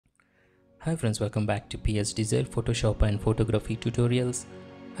Hi friends, welcome back to PSDESIRE Photoshop and photography tutorials.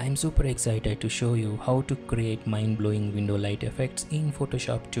 I'm super excited to show you how to create mind-blowing window light effects in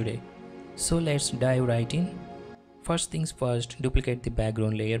Photoshop today. So let's dive right in. First things first, duplicate the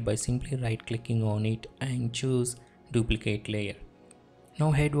background layer by simply right-clicking on it and choose Duplicate Layer. Now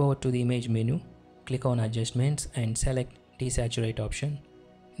head over to the image menu, click on Adjustments and select Desaturate option.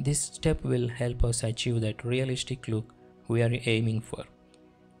 This step will help us achieve that realistic look we are aiming for.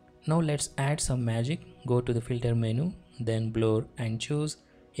 Now let's add some magic. Go to the filter menu, then blur and choose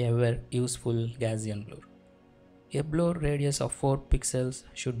a very useful Gaussian blur. A blur radius of 4 pixels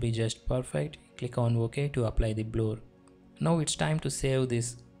should be just perfect. Click on OK to apply the blur. Now it's time to save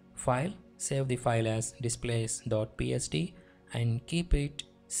this file. Save the file as displace.psd and keep it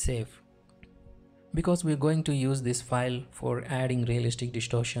safe, because we're going to use this file for adding realistic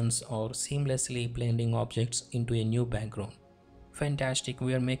distortions or seamlessly blending objects into a new background. Fantastic,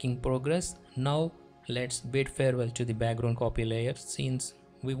 we are making progress. Now let's bid farewell to the background copy layer. Since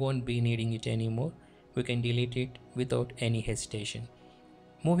we won't be needing it anymore, we can delete it without any hesitation.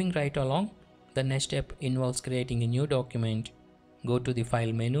 Moving right along, the next step involves creating a new document. Go to the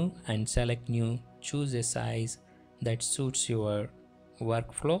file menu and select new. Choose a size that suits your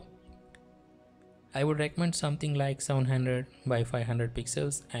workflow. I would recommend something like 700 by 500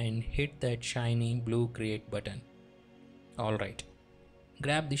 pixels and hit that shiny blue create button. Alright,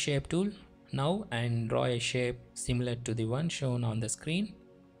 grab the shape tool now and draw a shape similar to the one shown on the screen,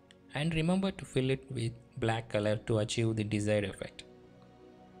 and remember to fill it with black color to achieve the desired effect.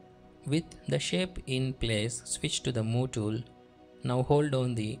 With the shape in place, switch to the Move tool. Now hold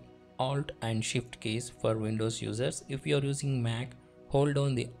down the Alt and Shift keys for Windows users. If you are using Mac, hold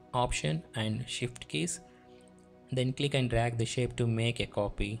down the Option and Shift keys, then click and drag the shape to make a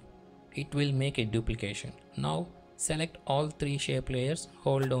copy. It will make a duplication. Now select all three shape layers,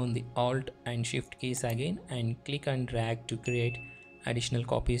 hold down the Alt and Shift keys again and click and drag to create additional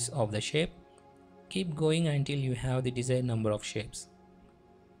copies of the shape. Keep going until you have the desired number of shapes.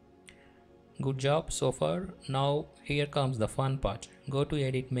 Good job so far. Now here comes the fun part. Go to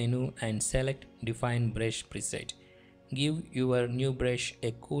Edit menu and select Define Brush Preset. Give your new brush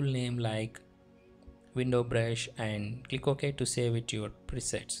a cool name like Window Brush and click OK to save it to your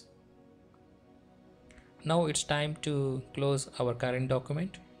presets. Now it's time to close our current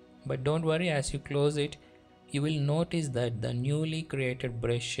document, but don't worry, as you close it, you will notice that the newly created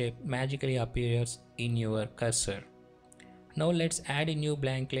brush shape magically appears in your cursor. Now let's add a new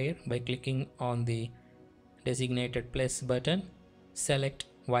blank layer by clicking on the designated plus button. Select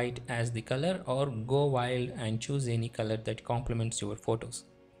white as the color or go wild and choose any color that complements your photos.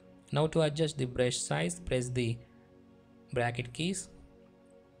 Now to adjust the brush size, press the bracket keys.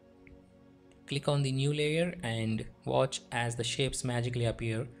 Click on the new layer and watch as the shapes magically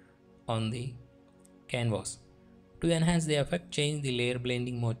appear on the canvas. To enhance the effect, change the layer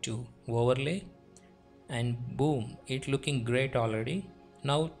blending mode to overlay, and boom, it's looking great already.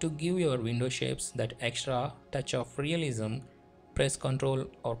 Now to give your window shapes that extra touch of realism, press Ctrl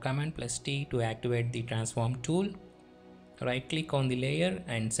or Command plus T to activate the transform tool. Right click on the layer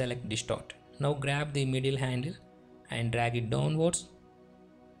and select distort. Now grab the middle handle and drag it downwards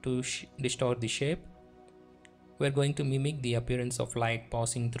to distort the shape. We're going to mimic the appearance of light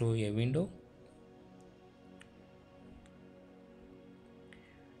passing through a window.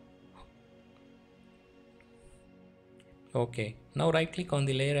 Okay, now right click on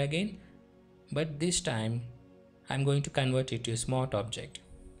the layer again, but this time I'm going to convert it to a smart object.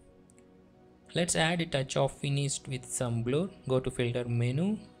 Let's add a touch of finish with some blur. Go to filter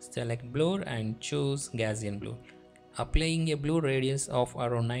menu, select blur and choose Gaussian blur. Applying a blue radius of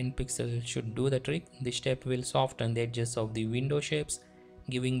around 9 pixels should do the trick. This step will soften the edges of the window shapes,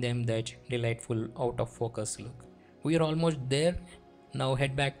 giving them that delightful out of focus look. We are almost there. Now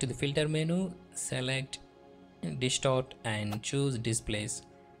head back to the filter menu, select distort and choose displace.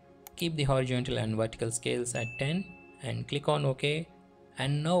 Keep the horizontal and vertical scales at 10 and click on OK.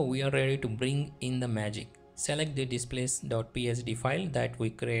 And now we are ready to bring in the magic. Select the displace.psd file that we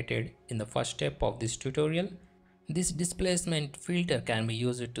created in the first step of this tutorial. This displacement filter can be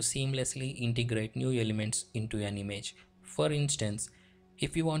used to seamlessly integrate new elements into an image. For instance,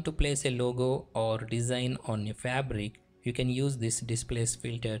 if you want to place a logo or design on a fabric, you can use this displace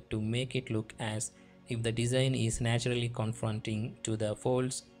filter to make it look as if the design is naturally confronting to the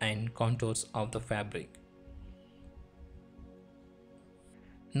folds and contours of the fabric.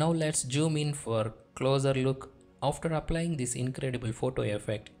 Now let's zoom in for a closer look. After applying this incredible photo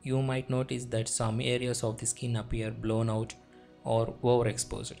effect, you might notice that some areas of the skin appear blown out or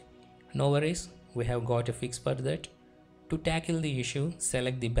overexposed. No worries, we have got a fix for that. To tackle the issue,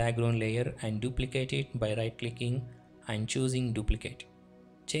 select the background layer and duplicate it by right clicking and choosing duplicate.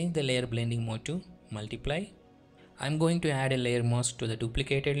 Change the layer blending mode to multiply. I'm going to add a layer mask to the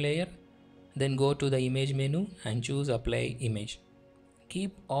duplicated layer. Then go to the image menu and choose apply image.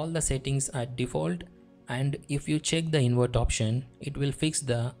 Keep all the settings at default, and if you check the invert option, it will fix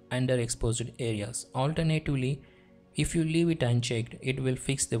the underexposed areas. Alternatively, if you leave it unchecked, it will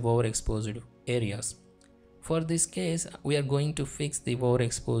fix the overexposed areas. For this case, we are going to fix the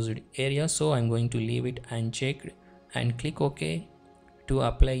overexposed area, so I'm going to leave it unchecked and click OK to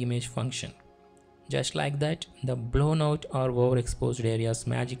apply image function. Just like that, the blown out or overexposed areas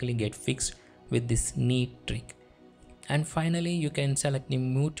magically get fixed with this neat trick. And finally, you can select the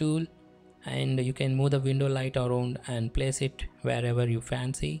move tool and you can move the window light around and place it wherever you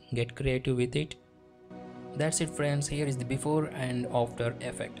fancy. Get creative with it. That's it friends, here is the before and after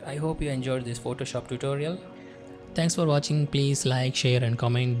effect. I hope you enjoyed this Photoshop tutorial. Thanks for watching. Please like, share and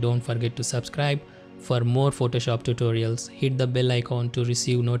comment. Don't forget to subscribe for more Photoshop tutorials. Hit the bell icon to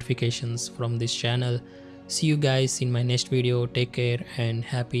receive notifications from this channel. See you guys in my next video. Take care and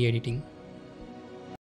happy editing.